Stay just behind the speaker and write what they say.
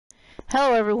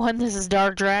Hello everyone, this is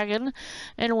Dark Dragon,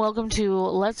 and welcome to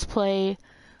Let's Play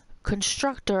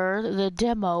Constructor, the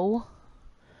demo.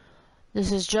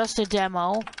 This is just a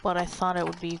demo, but I thought it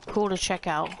would be cool to check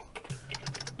out.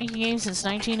 Making games since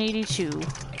 1982.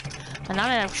 I'm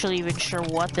not actually even sure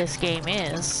what this game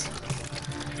is.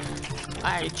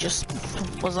 I just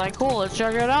was like, cool, let's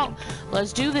check it out.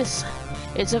 Let's do this.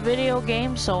 It's a video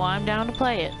game, so I'm down to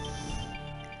play it.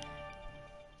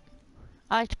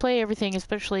 I like to play everything,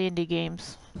 especially indie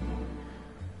games.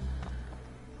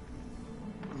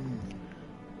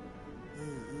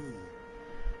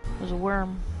 There's a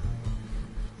worm.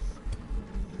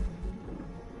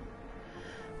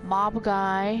 Mob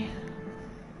guy.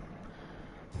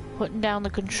 Putting down the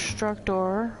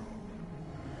constructor.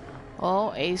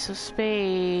 Oh, ace of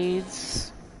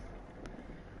spades.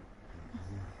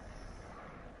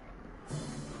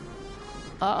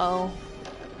 Uh-oh.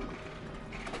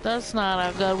 That's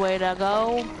not a good way to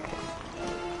go.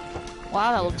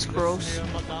 Wow, that looks gross.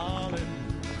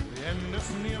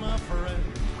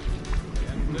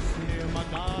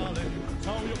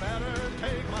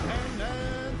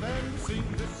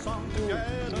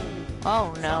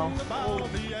 Oh no.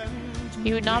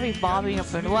 He would not be bobbing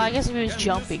up and well, I guess if he was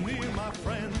jumping.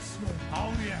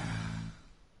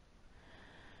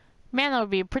 Man, that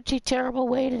would be a pretty terrible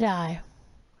way to die.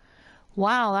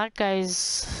 Wow, that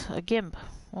guy's a gimp.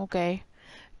 Okay.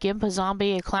 Gimp, a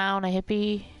zombie, a clown, a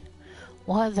hippie.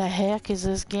 What the heck is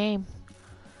this game?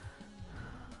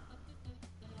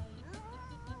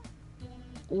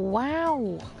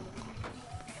 Wow.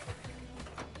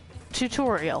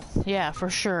 Tutorial. Yeah, for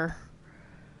sure.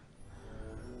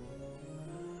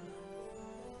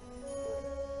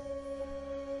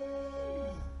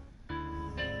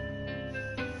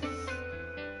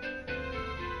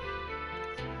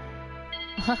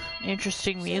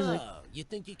 Interesting music. So, you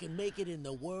think you can make it in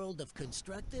the world of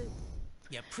Constructor?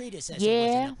 Your predecessor Yeah.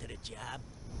 wasn't up to the job.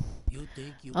 You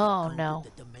think you can cope no.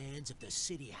 with the demands of the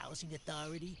city housing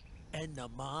authority and the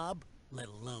mob, let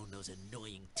alone those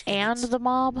annoying tenants? And the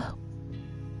mob?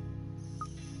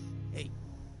 Hey,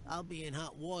 I'll be in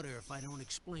hot water if I don't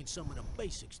explain some of the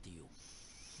basics to you.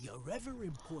 Your ever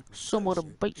important Some of the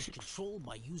cursor is basics. controlled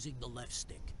by using the left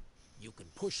stick. You can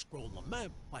push scroll the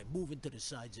map by moving to the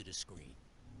sides of the screen.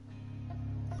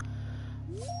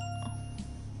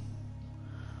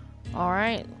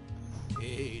 Alright.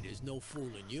 Hey, there's no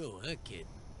fooling you, huh, kid?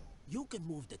 You can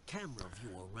move the camera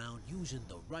view around using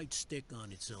the right stick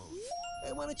on its own.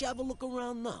 Hey, why don't you have a look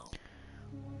around now?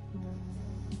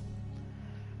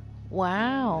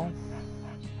 Wow.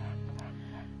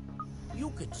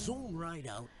 You can zoom right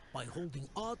out by holding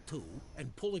R2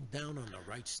 and pulling down on the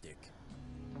right stick.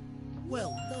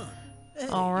 Well done. Hey,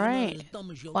 Alright. you're not as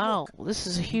dumb as you Wow, look. this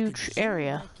is a You can huge zoom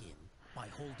area. back in by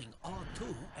holding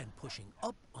R2 and pushing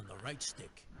up on the right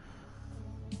stick.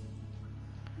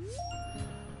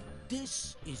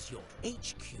 This is your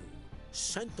HQ,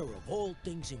 center of all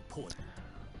things important.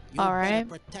 You better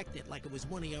protect it like it was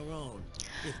one of your own.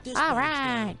 If this burns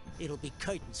down, it'll be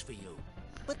curtains for you.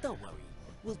 But don't worry,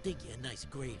 we'll dig you a nice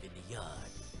grave in the yard.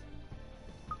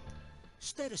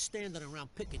 Instead of standing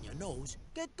around picking your nose,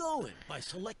 get going by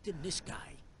selecting this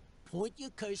guy. Point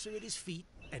your cursor at his feet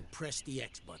and press the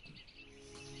X button.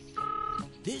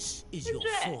 This is your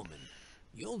foreman.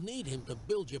 You'll need him to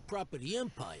build your property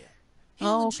empire.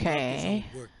 He'll instruct his own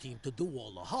work team to do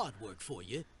all the hard work for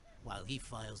you, while he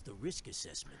files the risk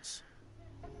assessments.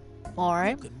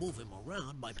 Alright. You can move him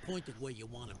around by pointing where you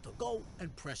want him to go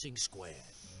and pressing square.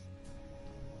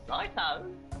 Righto.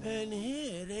 And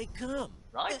here they come.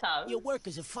 Righto. Your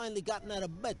workers have finally gotten out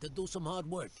of bed to do some hard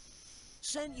work.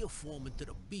 Send your foreman to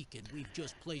the beacon we've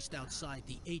just placed outside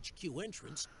the HQ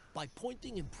entrance by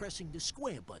pointing and pressing the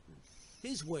square button.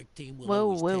 His work team will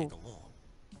always tag along.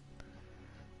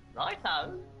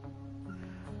 Righto.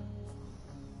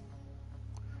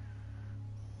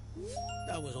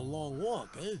 That was a long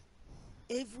walk, eh?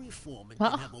 Every foreman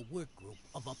can have a work group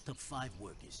of up to 5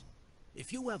 workers.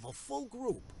 If you have a full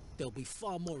group, they'll be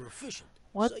far more efficient.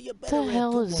 What so you better the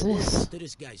hell is this? To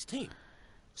this guy's team.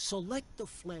 Select the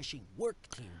flashing Work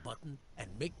Team button and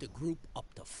make the group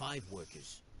up to 5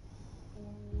 workers.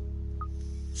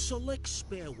 Select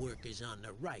spare workers on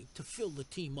the right to fill the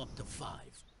team up to 5,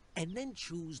 and then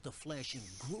choose the flashing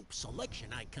Group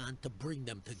Selection icon to bring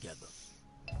them together.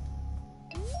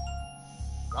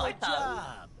 Good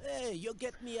job! Hey, you're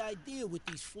getting the idea with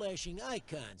these flashing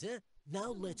icons, huh?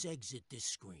 Now let's exit this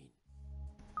screen.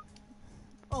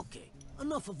 Okay,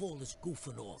 enough of all this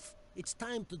goofing off. It's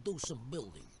time to do some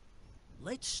building.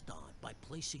 Let's start by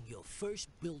placing your first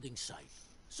building site.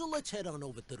 So let's head on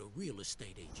over to the real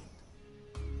estate agent.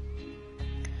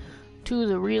 to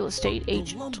the real estate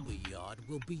agent. The lumberyard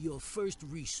will be your first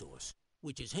resource,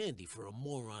 which is handy for a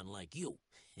moron like you.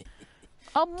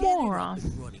 A Get moron. it up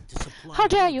and running to supply How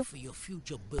dare wood you? for your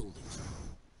future buildings.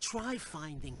 Try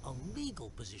finding a legal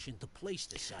position to place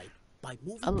the site by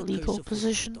moving A the legal cursor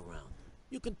position? footprint around.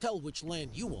 You can tell which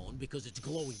land you own because it's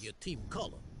glowing your team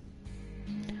color.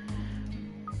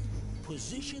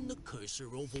 Position the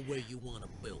cursor over where you want to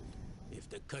build. If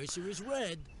the cursor is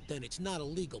red, then it's not a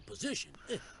legal position.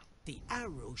 The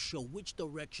arrows show which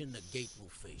direction the gate will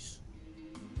face.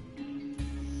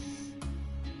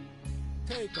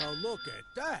 Take a look at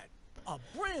that. A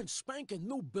brand spanking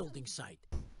new building site.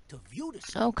 To view the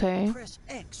site, Okay. press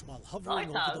X while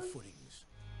hovering over the footings.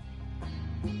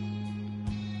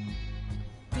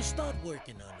 To start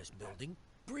working on this building,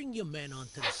 bring your men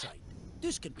onto the site.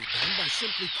 This can be done by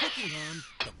simply clicking on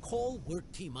the Call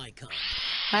Work Team icon.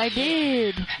 I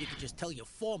did. You can just tell your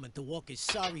foreman to walk his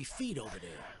sorry feet over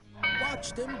there.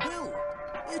 Watch them build.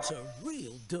 It's a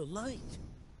real delight.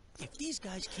 If these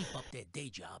guys keep up their day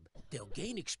job, they'll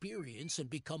gain experience and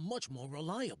become much more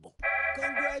reliable.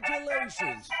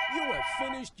 Congratulations! You have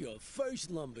finished your first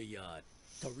lumberyard.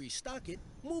 To restock it,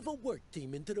 move a work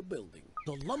team into the building.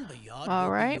 The lumberyard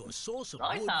will be your source of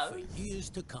wood for years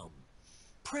to come.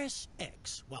 Press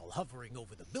X while hovering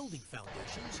over the building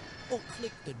foundations, or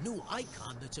click the new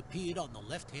icon that's appeared on the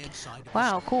left-hand side of the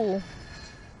screen. Cool.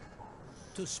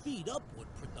 To speed up wood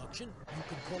production, you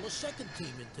can call a second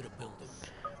team into the building.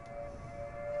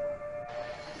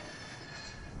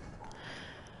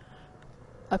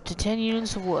 Up to 10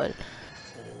 units of wood.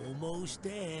 Almost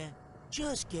there.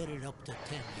 Just get it up to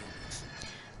 10 units.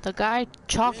 The guy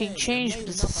talking changed, but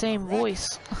it's the same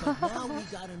voice. But now we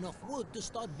got enough wood to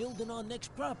start building our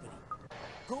next property.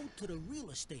 Go to the real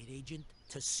estate agent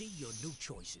to see your new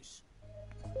choices.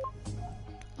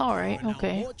 Alright,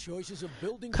 okay.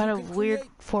 Kind of weird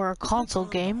for a console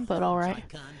game, but alright.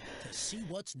 To see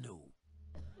what's new.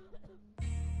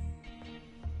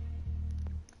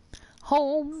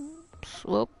 Home.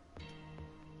 Whoop.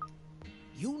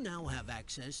 You now have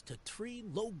access to 3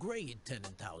 low-grade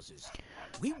tenant houses.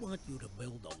 We want you to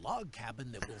build a log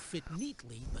cabin that will fit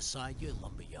neatly beside your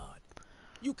lumberyard.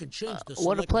 You can change the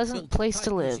what a pleasant place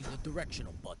to live. using the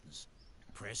directional buttons.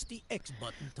 Press the X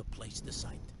button to place the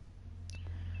site.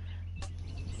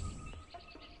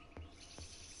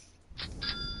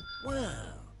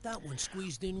 Wow, that one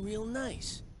squeezed in real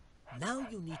nice. Now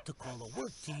you need to call a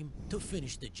work team to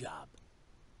finish the job.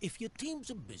 If your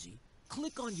teams are busy,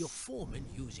 click on your foreman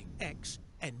using X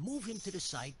and move him to the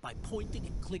site by pointing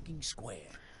and clicking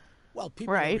square. While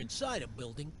people are inside a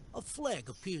building, a flag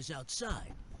appears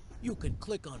outside. You can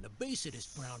click on the base of this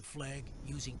brown flag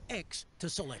using X to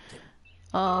select him.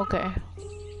 Oh, okay.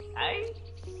 Hey?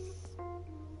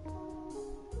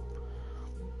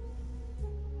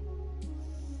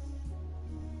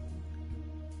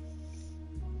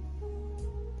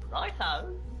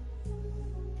 Righto.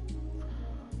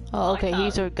 Oh, okay,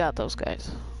 he's already got those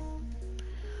guys.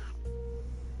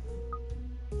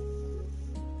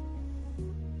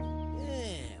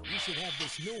 Yeah, we should have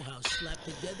this new house slapped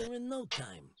together in no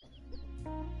time.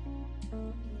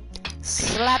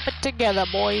 Slap it together,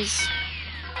 boys.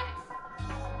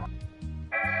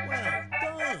 Well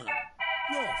done!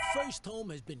 Your first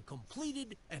home has been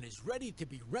completed and is ready to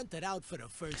be rented out for the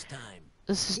first time.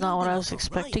 This is not what I was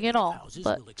expecting at all,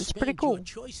 but it's pretty cool. Your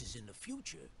choices in the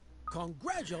future.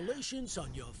 Congratulations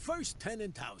on your first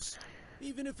tenant house,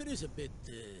 even if it is a bit,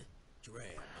 drab.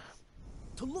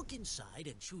 To look inside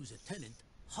and choose a tenant,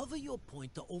 hover your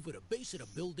pointer over the base of the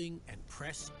building and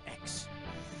press X.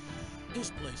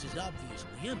 This place is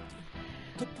obviously empty.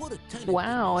 To put a tenant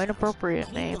wow, in inappropriate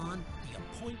house, name. click on the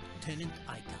Appoint Tenant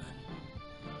icon.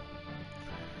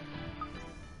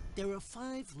 There are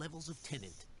 5 levels of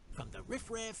tenant, from the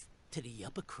riffraff to the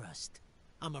upper crust.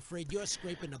 I'm afraid you're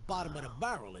scraping the bottom of the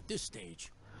barrel at this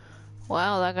stage.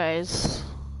 Wow, that guy's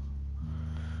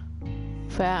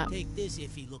fat. Take this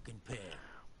iffy-looking pair.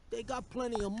 They got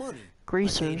plenty of money.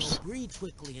 Greasers. But they don't breed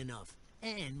quickly enough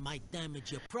and might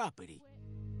damage your property.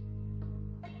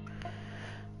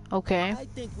 Okay. I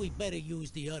think we better use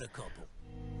the other couple.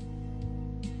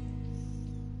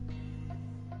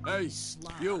 Hey,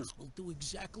 you! Will do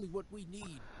exactly what we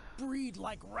need. Breed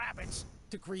like rabbits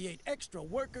to create extra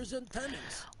workers and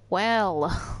tenants. Well.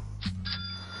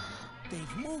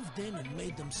 They've moved in and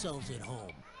made themselves at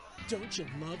home. Don't you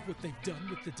love what they've done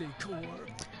with the decor?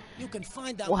 You can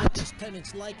find out what these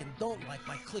tenants like and don't like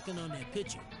by clicking on their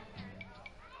picture.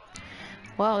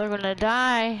 Well, they're gonna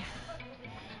die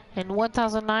in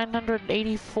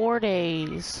 1,984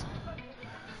 days.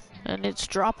 And it's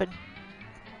dropping.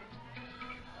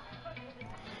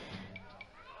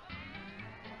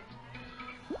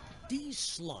 These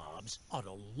slobs are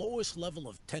the lowest level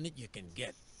of tenant you can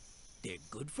get. They're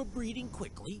good for breeding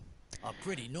quickly, are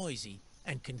pretty noisy,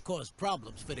 and can cause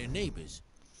problems for their neighbors.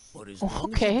 But as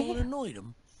long as you don't annoy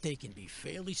them, they can be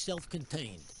fairly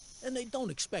self-contained, and they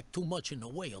don't expect too much in the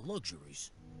way of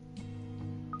luxuries.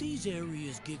 These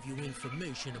areas give you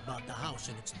information about the house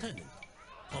and its tenant.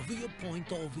 Hover your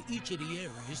point over each of the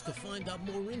areas to find out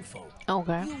more info.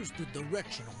 Okay. Use the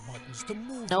directional buttons to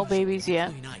move No babies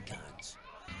yet. between icons.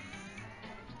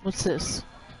 What's this?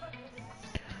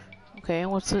 Okay,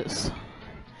 what's this?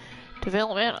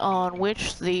 Development on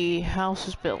which the house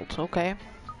is built. Okay.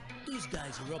 These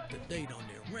guys are up to date on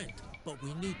their rent, but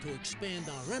we need to expand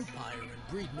our empire and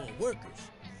breed more workers.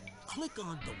 Click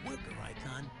on the worker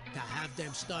icon to have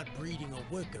them start breeding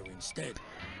a worker instead.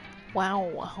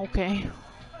 Wow, okay.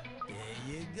 There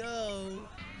you go.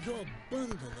 Your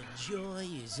bundle of joy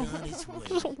is on its way.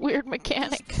 This is a weird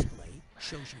mechanic. This display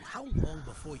shows you how long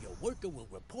before your worker will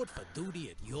report for duty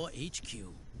at your HQ.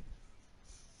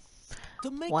 To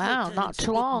make wow, your not tenants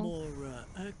too a bit long. more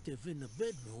active in the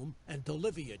bedroom and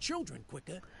deliver your children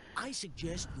quicker, I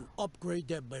suggest you upgrade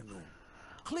their bedroom.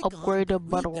 Click Upgrade on the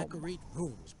bedroom. the Redecorate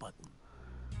Rooms button.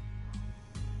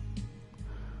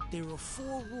 There are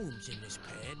 4 rooms in this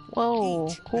pad. Whoa,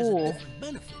 Each cool. has a different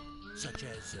benefit, such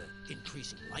as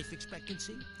increasing life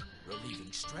expectancy,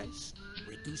 relieving stress,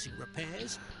 reducing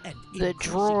repairs, and The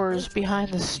drawers bedroom, behind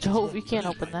the which is stove, what you we can't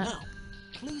need open right that. now.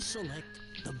 Please select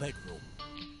the bedroom.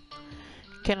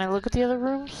 Can I look at the other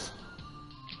rooms?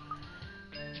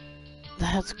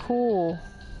 That's cool.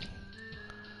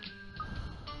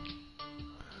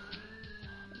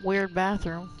 Weird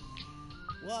bathroom.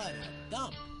 What a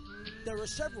dump. There are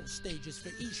several stages for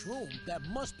each room that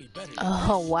must be better than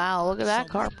Oh this. wow, look at that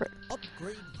Select carpet.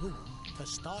 Upgrade room to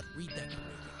start redecorating.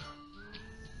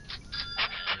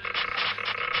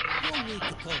 You'll need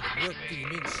to call the work team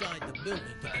inside the building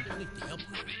to complete the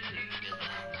upgrade.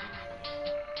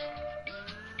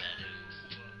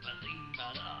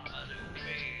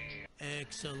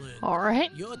 Excellent.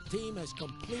 Alright. Your team has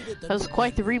completed the That was new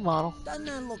quite the bedroom. remodel. Doesn't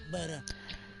that look better?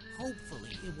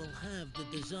 Hopefully it will have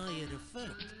the desired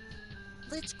effect.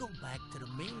 Let's go back to the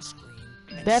main screen.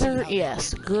 And Better, see how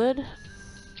yes. they look. Good.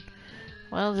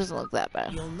 Well, it doesn't look that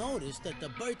bad. You'll notice that the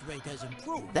birth rate has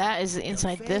improved. That is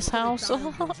inside The this faster the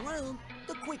house. dial goes round,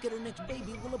 the quicker the next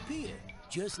baby will appear.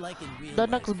 Just like in real The life.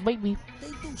 next baby.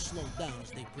 They do slow down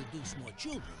as they produce more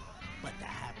children. But the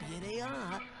happier they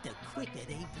are, the quicker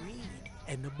they breed.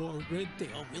 And the more rent they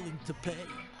are willing to pay.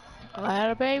 I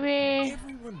had a baby.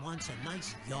 Everyone wants a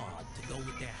nice yard to go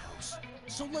with their house.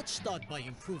 So let's start by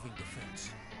improving the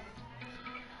fence.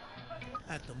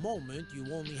 At the moment, you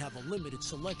only have a limited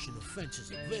selection of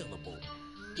fences available.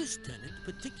 This tenant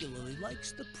particularly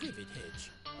likes the privet hedge,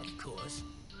 of course.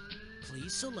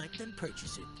 Please select and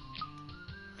purchase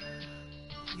it.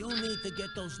 You'll need to get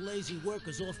those lazy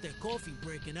workers off their coffee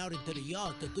break and out into the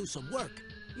yard to do some work.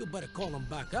 You better call them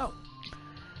back out.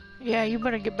 Yeah, you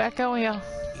better get back out here.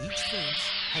 Each fence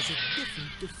has a different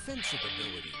defensive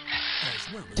ability,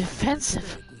 as well as Defensive?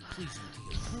 being aesthetically pleasing to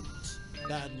your tenants.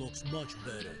 That looks much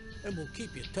better, and will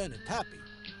keep your tenant happy.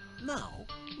 Now,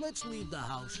 let's leave the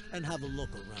house and have a look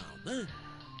around, eh?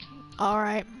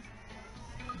 Alright.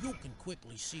 You can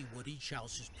quickly see what each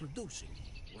house is producing.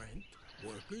 Rent,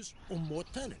 workers, or more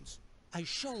tenants, as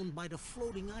shown by the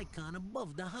floating icon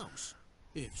above the house.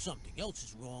 If something else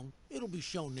is wrong, it'll be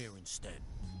shown there instead.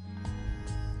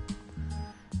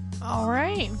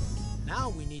 Alright. Now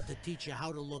we need to teach you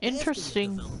how to look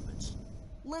Interesting. after your developments.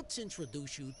 Let's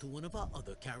introduce you to one of our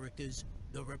other characters,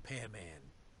 the repairman.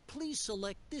 Please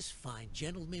select this fine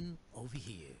gentleman over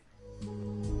here.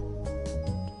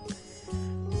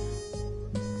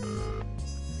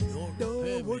 Your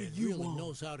repairman really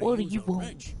knows how to use a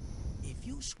wrench. If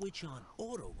you switch on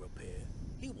auto repair,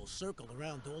 he will circle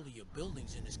around all of your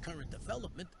buildings in his current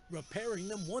development, repairing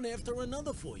them one after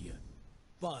another for you.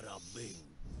 Bada bing.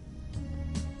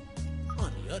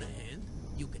 On the other hand,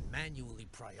 you can manually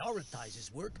prioritize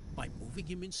his work by moving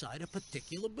him inside a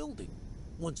particular building.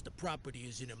 Once the property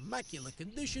is in immaculate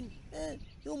condition,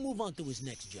 he'll move on to his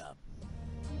next job.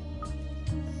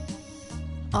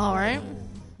 Alright.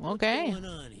 Okay. What's going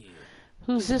on here?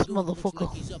 Who's this dude looks motherfucker?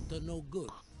 like he's up to no good.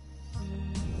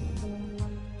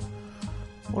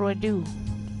 What do I do?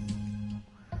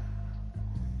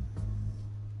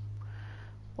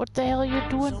 What the hell are you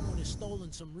doing? Someone has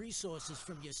stolen some resources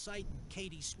from your site in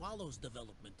Katie Swallow's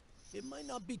development. It might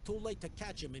not be too late to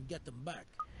catch him and get them back.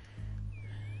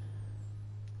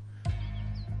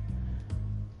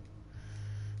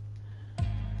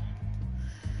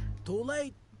 Too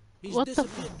late. He's What the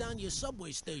disappeared down your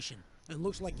subway station and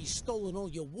looks like he's stolen all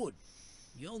your wood.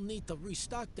 You'll need to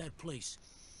restock that place.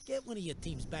 Get one of your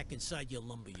teams back inside your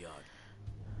lumberyard.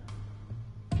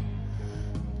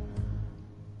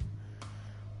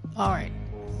 Alright.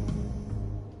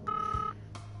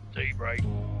 Deep right.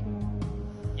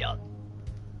 Yup.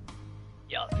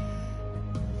 Yup.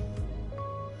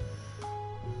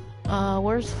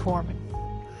 Where's the foreman?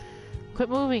 Quit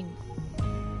moving.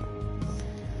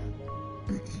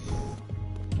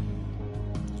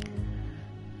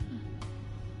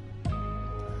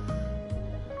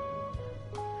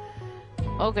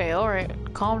 Okay, alright.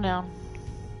 Calm down.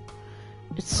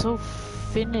 It's so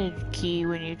finicky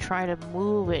when you try to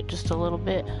move it just a little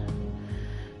bit.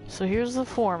 So here's the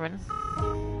foreman.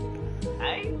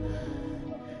 Hey.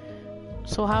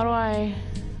 So how do I...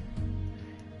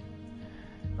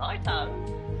 Righto.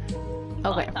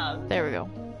 Okay, Righto. there we go.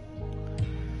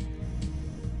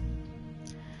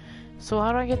 So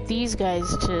how do I get these guys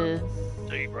to...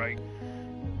 Deep right.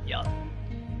 Yup.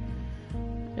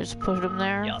 Just put them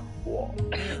there? Yup.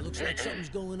 Yeah, looks like something's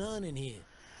going on in here.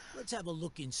 Let's have a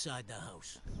look inside the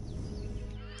house.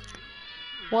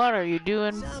 What are you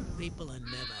doing? Some people are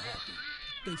never happy.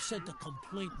 They've sent a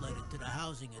complaint letter to the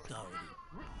housing authority.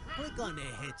 Click on their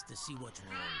heads to see what's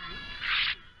wrong.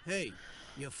 Hey,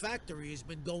 your factory has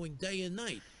been going day and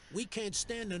night. We can't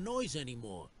stand the noise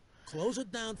anymore. Close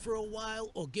it down for a while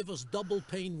or give us double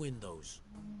pane windows.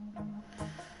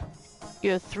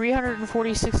 You have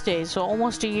 346 days, so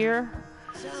almost a year?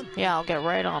 Yeah, I'll get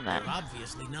right on that. They're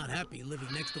obviously not happy living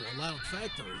next to a loud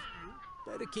factory.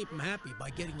 Better keep them happy by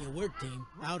getting your work team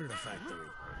out of the factory.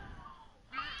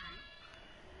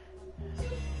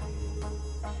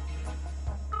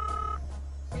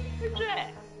 Who's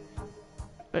that?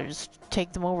 Better just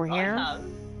take them over here. That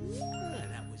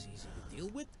was easy to deal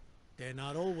with. They're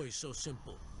not always so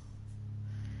simple.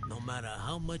 No matter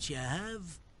how much you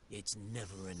have, it's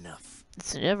never enough.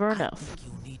 It's never I enough. think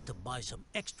you need to buy some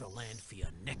extra land for your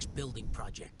next building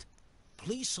project.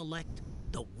 Please select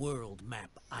the world map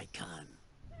icon.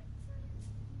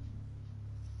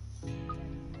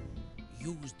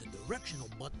 Use the directional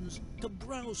buttons to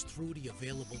browse through the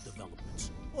available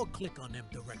developments, or click on them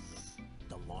directly.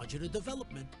 The larger the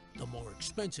development, the more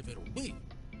expensive it'll be.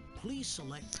 Please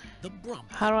select the Brump.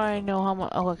 How do I know how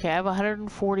much? Oh, okay, I have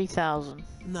 140,000.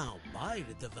 Now buy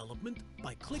the development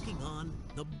by clicking on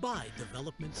the Buy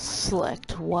Development icon.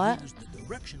 Select what? Use the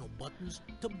directional buttons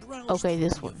to browse Okay, through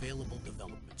this the one. available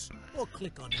developments, or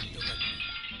click on them directly.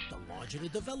 The larger the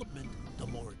development, the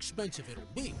more expensive it'll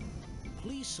be.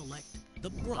 Please select the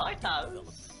Brump Righto.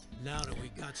 development. Now that we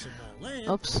got some more land,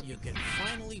 Oops. you can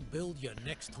finally build your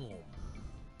next home.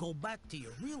 Go back to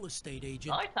your real estate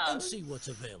agent Righto. and see what's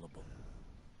available.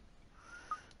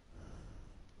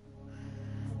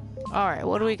 Alright,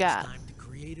 what do we Now got? It's time to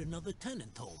create another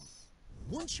tenant home.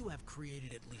 Once you have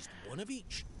created at least one of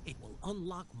each, it will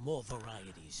unlock more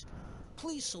varieties.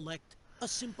 Please select a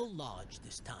simple lodge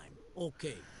this time.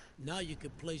 Okay, now you can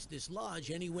place this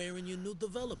lodge anywhere in your new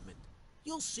development.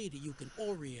 You'll see that you can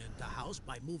orient the house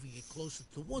by moving it closer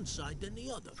to one side than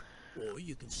the other. Or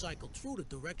you can cycle through the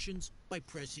directions by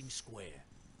pressing square.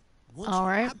 Once All you're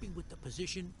right. happy with the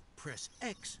position, press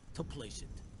X to place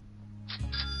it.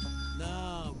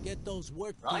 Now, get those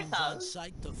work teams Righto. on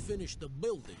site to finish the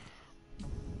building.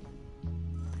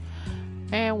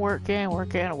 And work,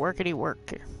 workity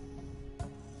work.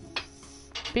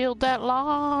 Build that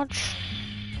lodge.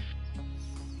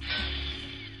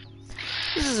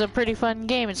 This is a pretty fun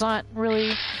game. It's not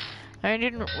really... I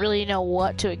didn't really know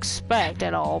what to expect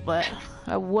at all, but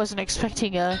I wasn't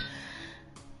expecting a...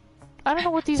 I don't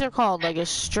know what these are called, like a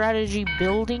strategy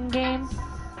building game?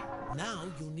 Now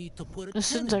you need to put a This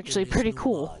seems tenant actually in this pretty new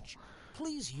cool. lodge.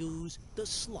 Please use the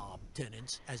slob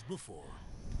tenants as before.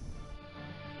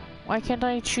 Why can't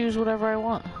I choose whatever I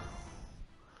want?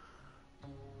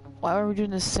 Why are we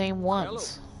doing the same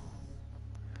ones?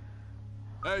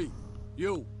 Hey,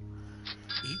 you.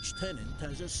 Each tenant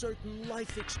has a certain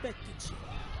life expectancy.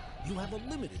 You have a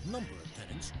limited number of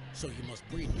tenants, so you must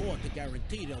breed more to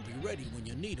guarantee they'll be ready when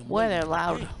you need them. Boy, they're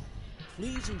loud.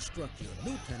 Please instruct your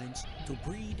new tenants to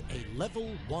breed a level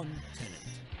 1 tenant.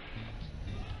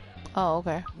 Oh,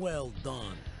 okay. Well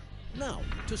done. Now,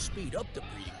 to speed up the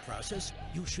breeding process,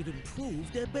 you should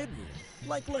improve their bedroom,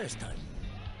 like last time.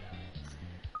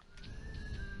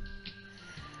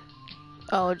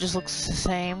 Oh, it just looks the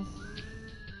same.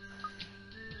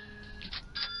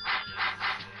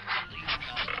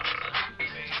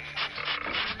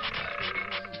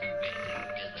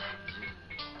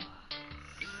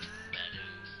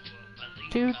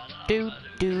 Do do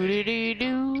do do do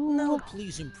do. Now,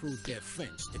 please improve their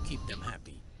fence to keep them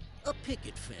happy. A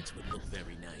picket fence would look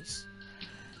very nice.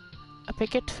 A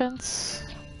picket fence.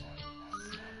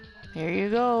 Here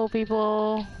you go,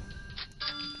 people.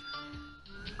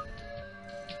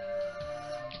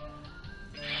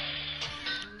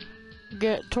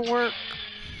 Get to work.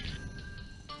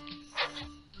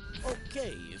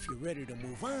 Okay, if you're ready to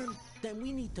move on, then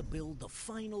we need to build the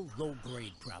final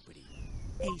low-grade property.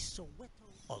 A Soweto,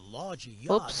 a larger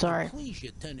yard sorry. will please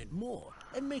your tenant more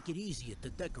and make it easier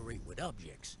to decorate with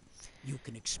objects. You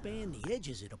can expand the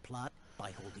edges of the plot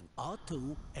by holding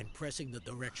R2 and pressing the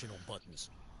directional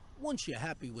buttons. Once you're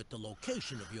happy with the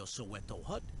location of your Soweto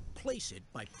hut, place it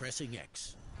by pressing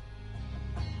X.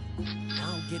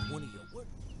 Now get one of your work.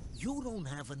 You don't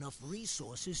have enough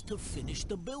resources to finish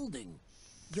the building.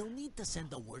 You'll need to send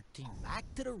the work team back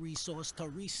to the resource to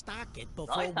restock it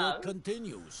before work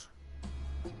continues.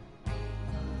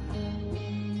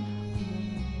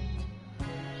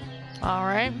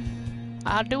 Alright,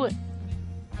 I'll do it.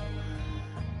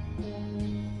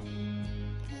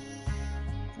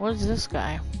 What is this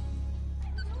guy?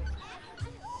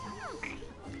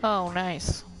 Oh,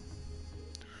 nice.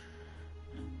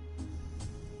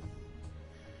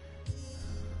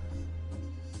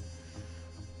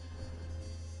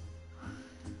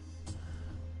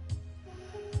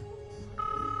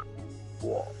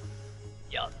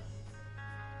 Yeah.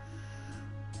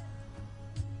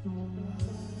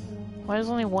 Why is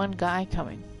only one guy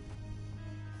coming?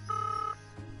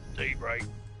 Deep right.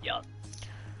 Yeah.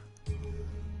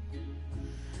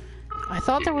 I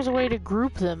thought there was a way to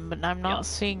group them, but I'm not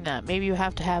seeing that. Maybe you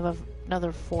have to have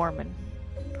another foreman.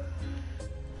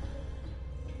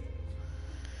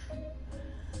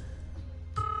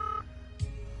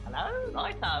 Hello,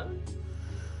 righto.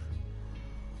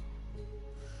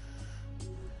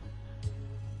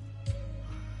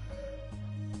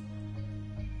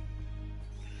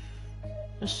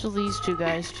 Just to these two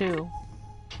guys, too.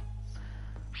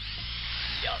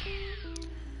 Yeah.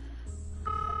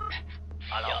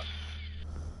 Hello.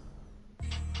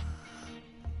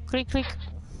 Click, click.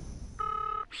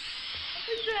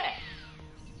 Who's that?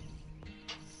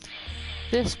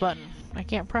 This button. I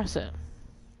can't press it.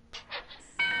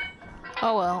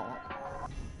 Oh well.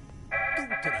 Due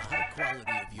to the high quality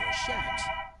of your shacks,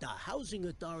 the Housing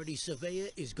Authority surveyor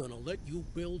is gonna let you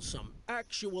build some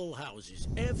actual houses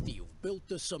after you've built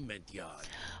the cement yard.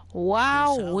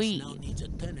 Wowee. This house now needs a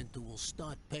tenant who will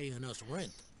start paying us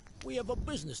rent. We have a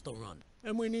business to run,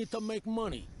 and we need to make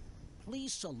money.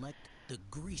 Please select the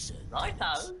greaser Righto.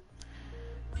 tenants.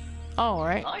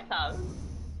 Alright. Righto.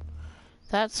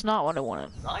 That's not what I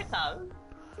wanted. Righto.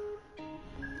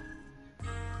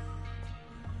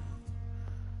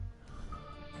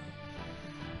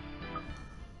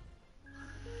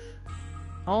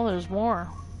 Oh, there's more.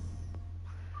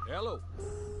 Hello.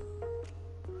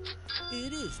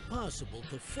 It is possible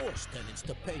to force tenants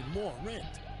to pay more rent.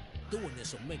 Doing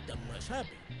this will make them less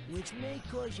happy, which may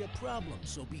cause you problems,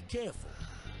 so be careful.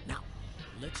 Now,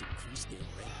 let's increase their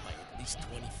rent by at least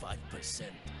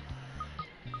 25%.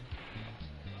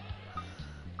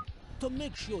 To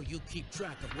make sure you keep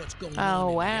track of what's going on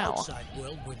in the outside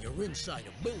world when you're inside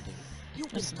a building, you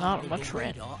can toggle the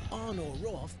radar on or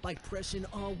off by pressing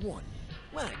R1.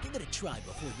 Well, give it a try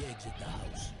before you exit the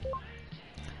house.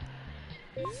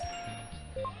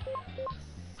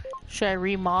 Should I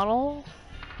remodel?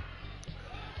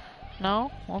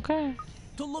 No? Okay.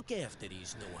 To look after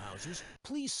these new houses,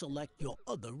 please select your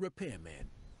other repairman.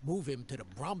 Move him to the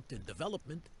Brompton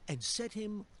development and set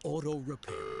him auto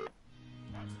repair.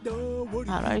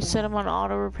 How do I set him on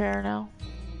auto repair now?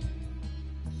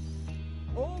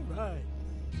 All right.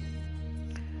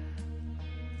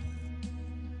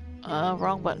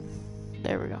 Wrong button.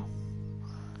 There we go.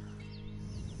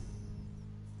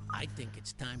 I think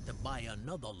it's time to buy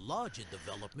another larger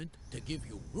development to give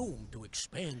you room to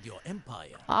expand your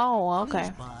empire. Oh, okay.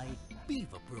 Please buy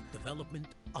Beaverbrook Development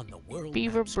on the world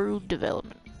Beaverbrook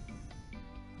Development.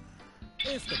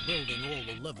 After building all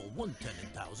the level 1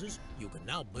 tenant houses, you can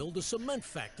now build a cement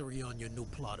factory on your new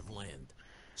plot of land.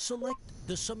 Select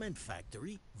the cement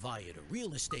factory via the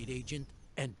real estate agent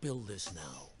and build this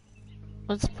now.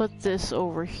 Let's put this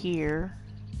over here.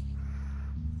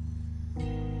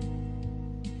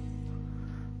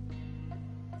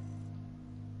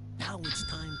 Now it's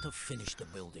time to finish the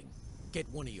building. Get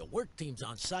one of your work teams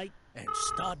on site and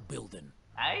start building.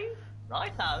 Hey,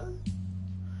 righto.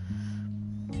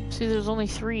 See, there's only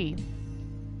 3.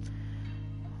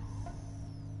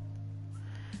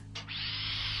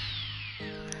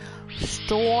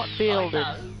 Start building.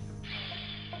 Righto.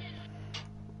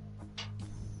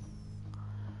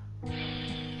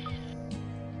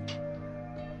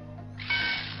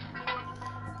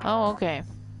 Oh, okay.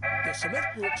 The cement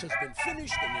works has been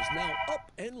finished and is now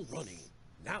up and running.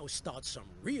 Now start some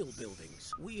real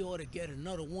buildings. We ought to get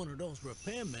another one of those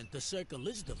repairmen to circle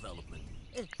this development.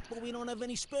 But we don't have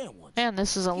any spare ones. And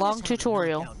this is a long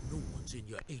tutorial. Here's how to knock out new ones in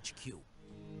your HQ.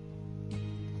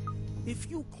 If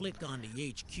you click on the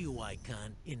HQ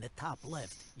icon in the top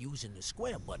left using the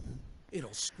square button,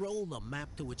 it'll scroll the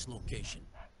map to its location.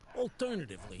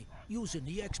 Alternatively, using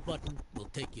the X button will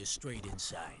take you straight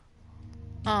inside.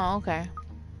 Oh, okay.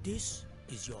 This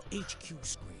is your HQ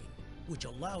screen, which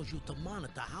allows you to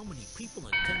monitor how many people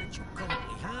and tenants you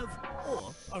currently have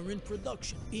or are in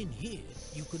production. In here,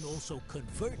 you can also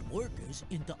convert workers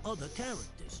into other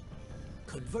characters.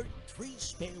 Convert 3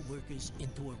 spare workers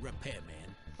into a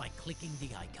repairman by clicking the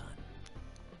icon.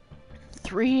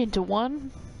 3 into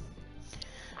 1?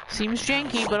 Seems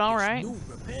janky, but alright. New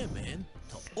repairman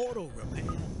to auto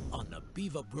repair on the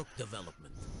Beaverbrook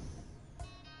development.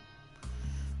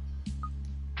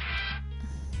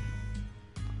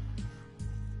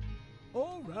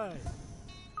 All right.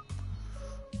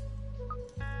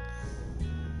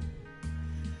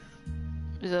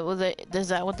 Is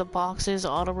that what the box is?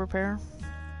 Auto repair?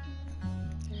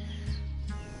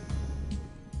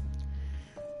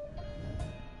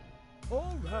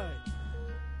 All right.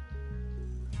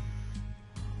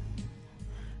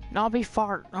 Knobby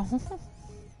fart.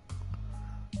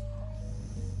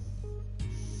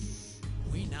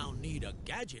 We now need a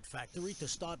gadget factory to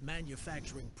start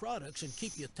manufacturing products and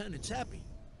keep your tenants happy.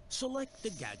 Select the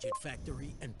gadget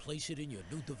factory and place it in your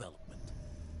new development.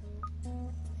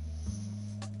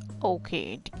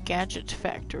 Okay, gadget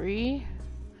factory.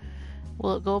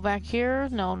 Will it go back here?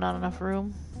 No, not enough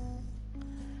room.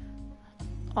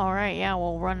 Alright, yeah,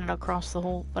 we'll run it across the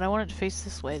whole... But I want it to face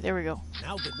this way. There we go.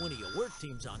 Now get one of your work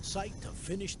teams on site to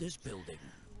finish this building.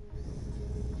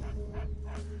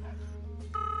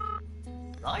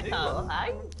 Righto,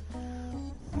 eh?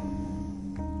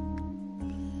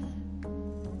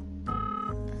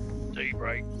 Tea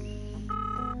break.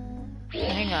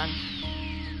 Hang on.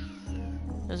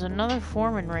 There's another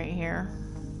foreman right here.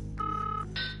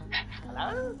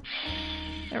 Hello?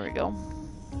 There we go.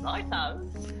 Righto.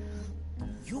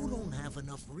 You don't have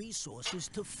enough resources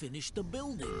to finish the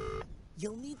building.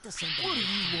 You'll need to send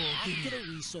a get a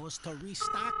resource to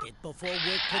restock it before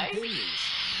work continues.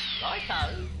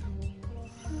 Righto.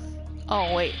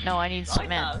 Oh wait, no, I need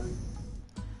cement.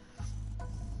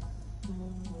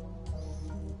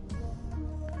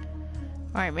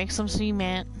 Alright, make some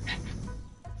cement.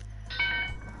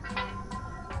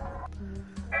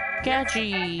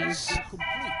 Gadgets!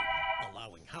 Completed,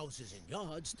 allowing houses and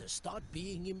yards to start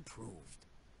being improved.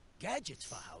 Gadgets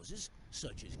for houses,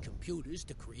 such as computers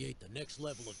to create the next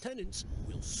level of tenants,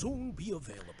 will soon be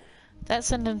available. That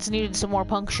sentence needed some more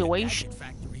punctuation. The Gadget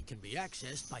Factory can be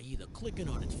accessed by either clicking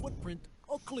on its footprint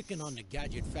or clicking on the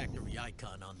Gadget Factory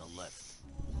icon on the left.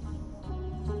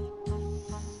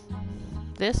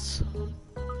 This?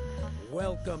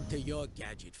 Welcome to your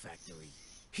Gadget Factory.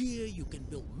 Here you can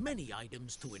build many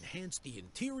items to enhance the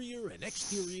interior and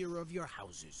exterior of your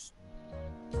houses.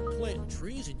 Planting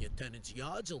trees in your tenants'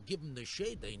 yards will give them the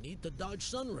shade they need to dodge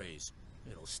sun rays.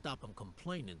 It'll stop them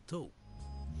complaining too.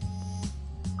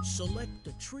 Select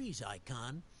the trees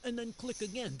icon and then click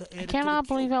again to add I cannot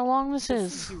believe how long this The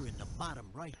is. figure in the bottom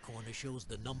right corner shows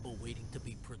the number waiting to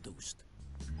be produced.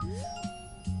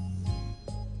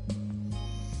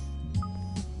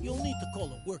 You'll need to call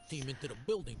a work team into the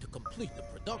building to complete the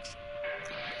production.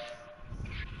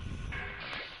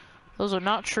 Those are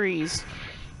not trees.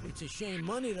 It's a shame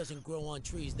money doesn't grow on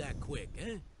trees that quick,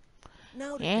 eh?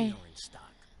 Now that Yeah. they are in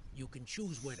stock, you can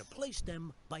choose where to place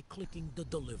them by clicking the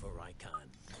Deliver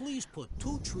icon. Please put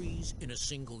 2 trees in a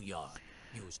single yard.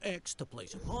 Use X to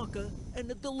place a marker, and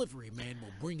the delivery man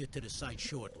will bring it to the site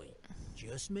shortly.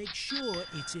 Just make sure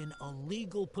it's in a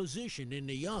legal position in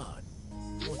the yard.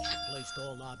 Once you've placed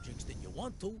all objects that you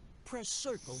want to, press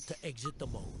circle to exit the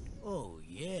mode. Oh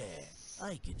yeah,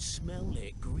 I can smell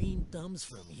their green thumbs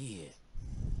from here.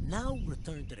 Now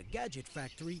return to the Gadget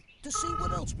Factory to see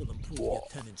what else will improve your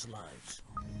tenants' lives.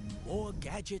 More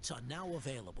gadgets are now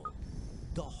available.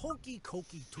 The Hokey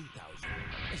Cokey 2000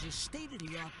 is a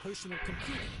state-of-the-art personal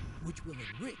computer which will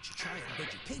enrich child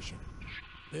education.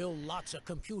 Build lots of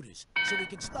computers so we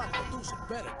can start producing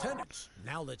better tenants.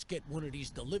 Now let's get one of these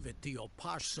delivered to your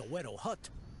posh Soweto hut.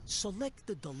 Select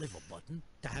the Deliver button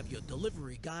to have your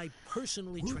delivery guy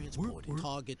personally transported.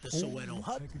 Target the Soweto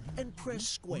hut and press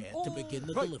square to begin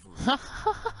the delivery.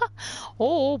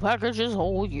 Oh, packages.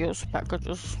 Oh, yes,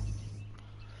 packages.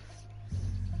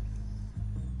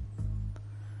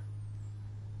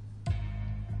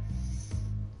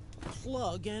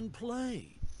 Plug and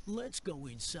play. Let's go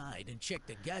inside and check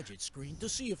the gadget screen to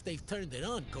see if they've turned it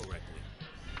on correctly.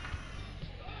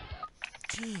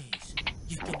 Jeez,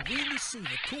 you can really see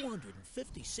the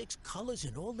 256 colors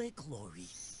in all their glory.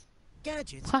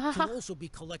 Gadgets can also be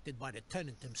collected by the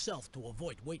tenant himself to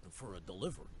avoid waiting for a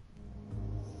delivery.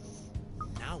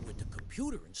 Now with the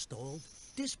computer installed,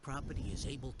 this property is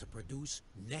able to produce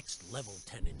next level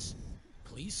tenants.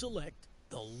 Please select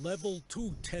the level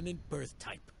 2 tenant birth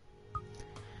type.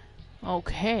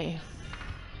 Okay.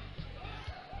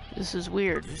 This is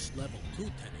weird. This level 2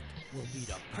 tenant will be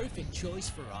the perfect choice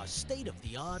for our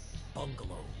state-of-the-art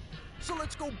bungalow. So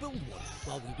let's go build one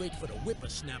while we wait for the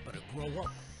whippersnapper to grow up.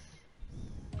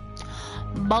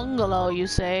 Bungalow, you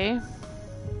say?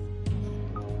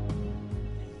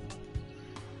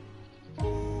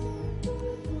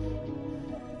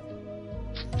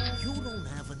 You don't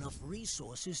have enough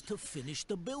resources to finish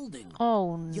the building.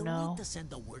 Oh You'll no. need to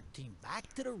send a work team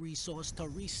back to the resource to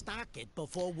restock it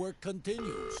before work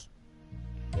continues.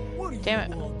 What do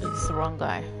Damn you it. want? It's the wrong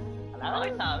guy.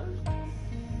 Hello.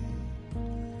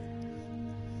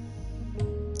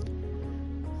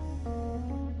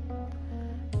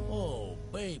 Oh,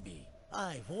 baby,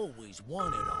 I've always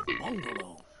wanted a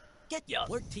bungalow. Get your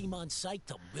work team on site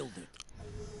to build it.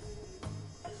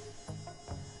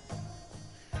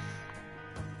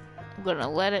 I'm gonna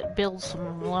let it build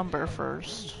some lumber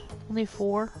first. Only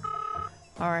 4?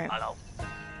 Alright. Hello.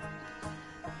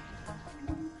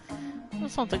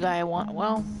 That's not the guy I want.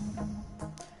 Well.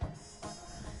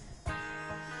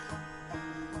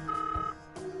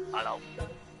 Hello.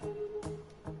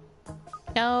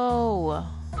 No.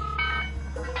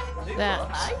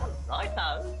 That. Hey,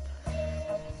 righto.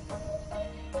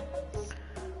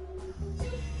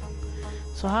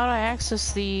 So how do I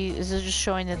access the... Is it just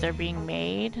showing that they're being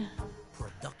made?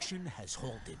 Production has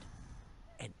halted.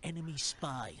 An enemy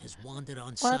spy has wandered on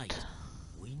What? site.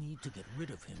 We need to get rid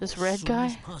of him This as red soon guy?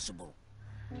 as possible.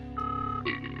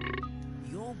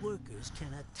 Your workers can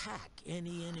attack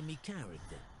any enemy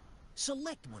character.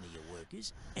 Select one of your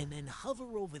workers and then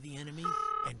hover over the enemy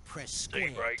and press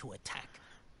square to attack.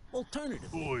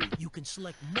 Alternatively, you can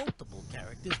select multiple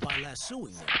characters by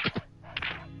lassoing them.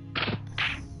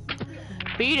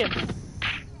 Beat him.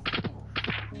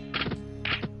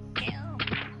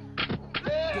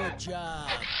 Good job.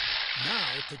 Now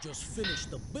to just finish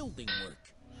the building work.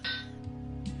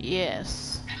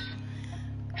 Yes.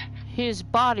 His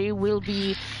body will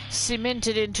be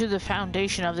cemented into the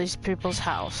foundation of these people's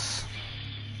house.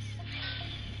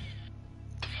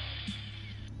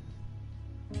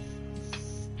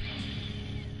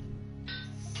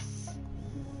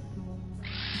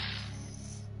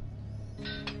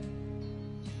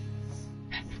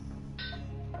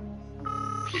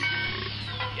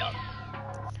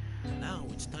 Now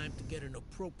it's time to get an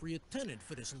appropriate tenant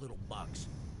for this little box.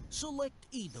 Select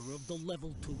either of the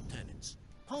level 2 tenants,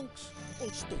 punks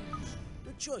or students.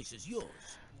 The choice is yours.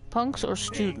 Punks or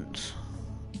students?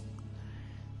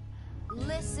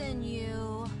 Listen,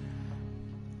 you.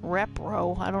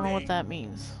 Repro? I don't know what that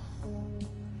means.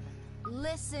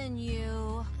 Listen,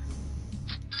 you.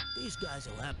 These guys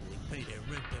will happily pay their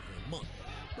rent every month,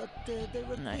 but there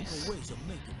are Nice. quicker ways of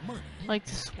making money. Like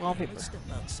this wallpaper. Let's step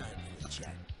outside for a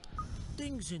chat.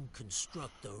 Things in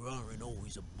Constructor aren't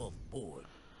always above board.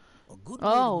 A good way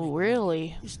to Oh, make really?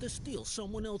 money is to steal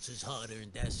someone else's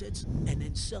hard-earned assets and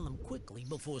then sell them quickly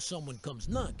before someone comes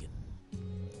knocking.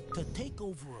 To take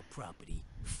over a property,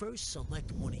 first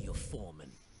select one of your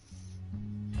foremen.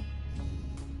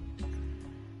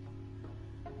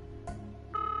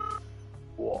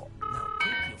 Now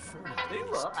take your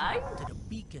foreman to the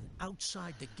beacon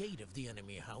outside the gate of the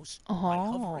enemy house by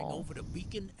hovering Oh. over the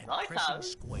beacon and Righto. pressing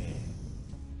square.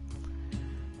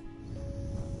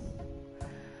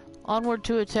 Onward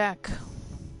to attack.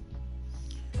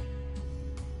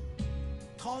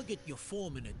 Target your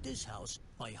foreman at this house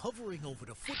by hovering over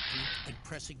the footprint and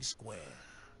pressing square.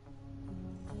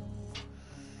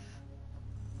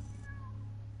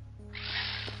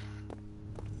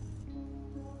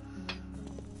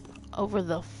 Over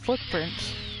the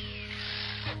footprint.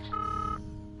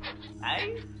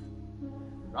 Hey,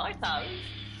 righto.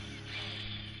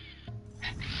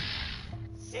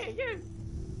 Yeah, you.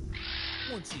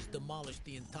 Once he's demolished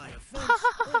the entire fence,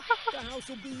 the house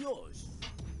will be yours.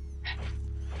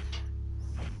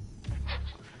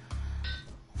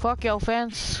 Fuck your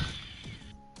fence.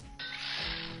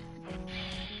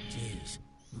 Jeez,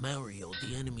 Mario,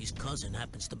 the enemy's cousin,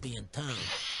 happens to be in town,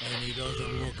 and he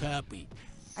doesn't look happy.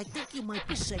 I think you might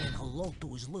be saying hello to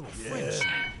his little friend soon.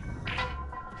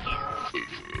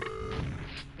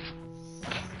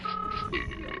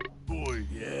 Boy,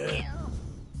 yeah.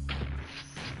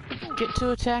 Get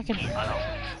to attacking. Sorry,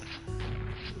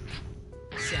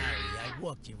 I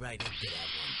walked you right into that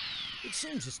one. It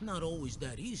seems it's not always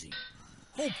that easy.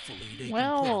 Hopefully they can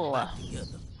Well, put it back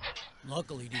together.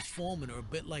 Luckily, these foremen are a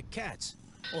bit like cats,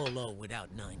 although without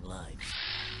 9 lives.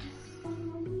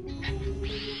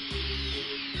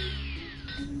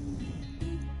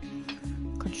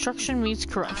 construction meets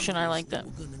corruption. I like that.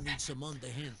 We're gonna need some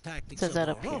underhand tactics Says of that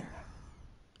our up here. own.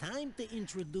 Time to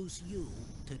introduce you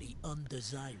to the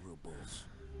undesirables.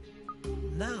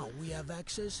 Now we have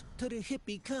access to the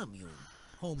hippie commune,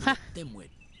 home of the dimwit.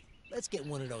 Let's get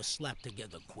one of those slapped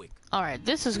together quick. Alright,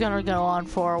 this is gonna go on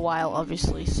for a while,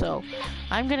 obviously, so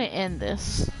I'm gonna end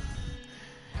this.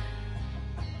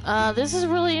 This is a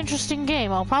really interesting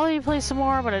game. I'll probably play some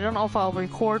more, but I don't know if I'll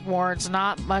record more. It's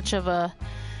not much of a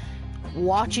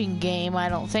watching game, I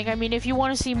don't think. I mean, if you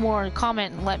want to see more,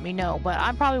 comment and let me know, but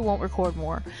I probably won't record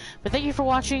more. But thank you for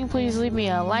watching. Please leave me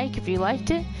a like if you liked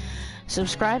it.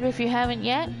 Subscribe if you haven't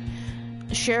yet.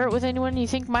 Share it with anyone you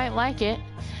think might like it.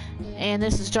 And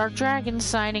this is Dark Dragon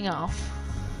signing off.